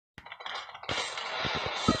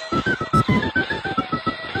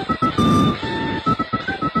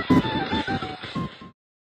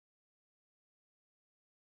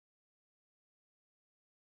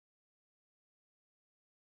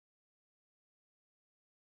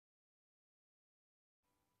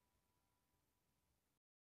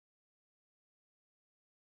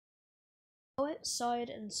Go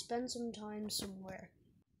outside and spend some time somewhere.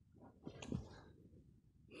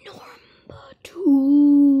 Number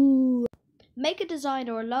 2. Make a design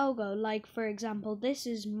or logo, like for example, this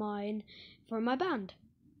is mine for my band.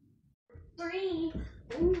 3.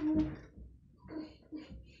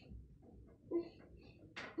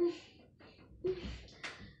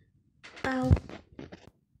 Ow.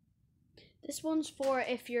 This one's for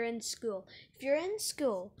if you're in school. If you're in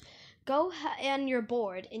school, go and you're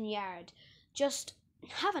bored in yard. Just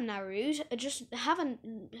have a Naruto. Just have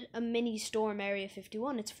a mini storm Area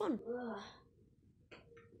 51. It's fun. Ugh.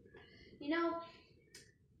 You know,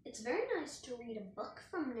 it's very nice to read a book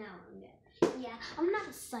from now and then. Yeah, I'm not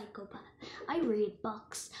a psychopath. I read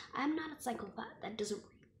books. I'm not a psychopath that doesn't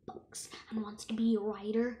read books and wants to be a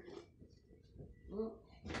writer. Well,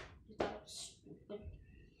 that was stupid.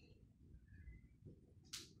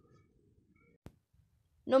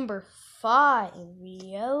 Number 5,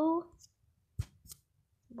 yo.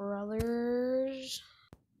 Brothers.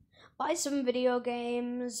 Buy some video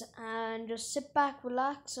games and just sit back,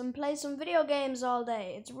 relax, and play some video games all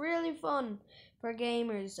day. It's really fun for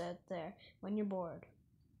gamers out there when you're bored.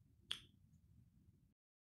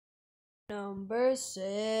 Number 6.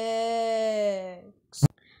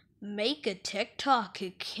 Make a TikTok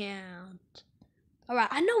account. Alright,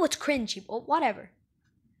 I know it's cringy, but whatever.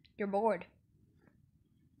 You're bored.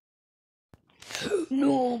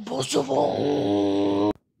 No possible.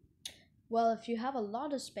 Well, if you have a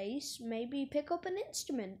lot of space, maybe pick up an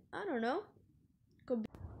instrument. I don't know.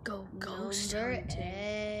 Go ghost hunting.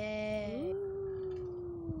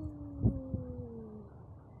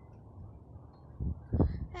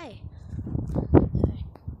 Hey.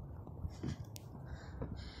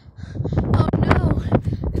 Oh no,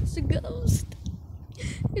 it's a ghost.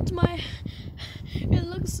 It's my. It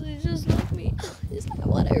looks just like me. Is that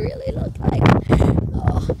what I really look like?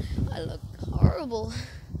 Oh, I look horrible.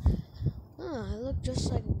 Oh, I look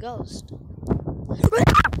just like a ghost.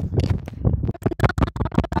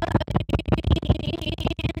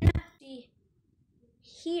 See,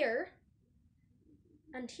 here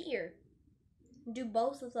and here. Do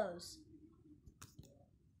both of those.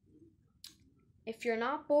 If you're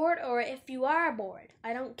not bored or if you are bored,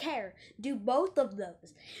 I don't care. Do both of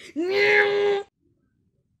those.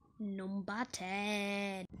 Number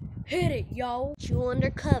 10. Hit it, yo. You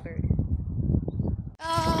undercover.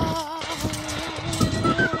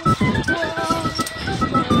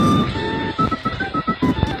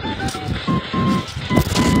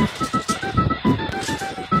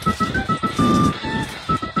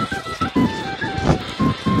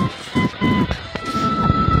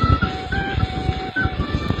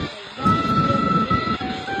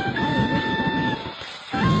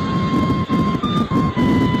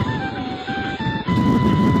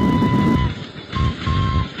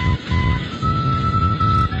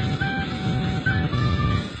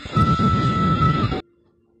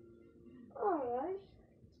 Alright.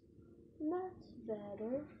 That's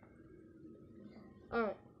better.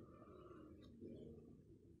 Alright.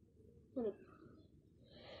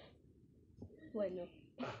 Wait,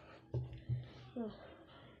 no.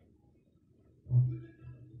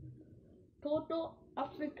 Toto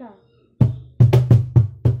Africa.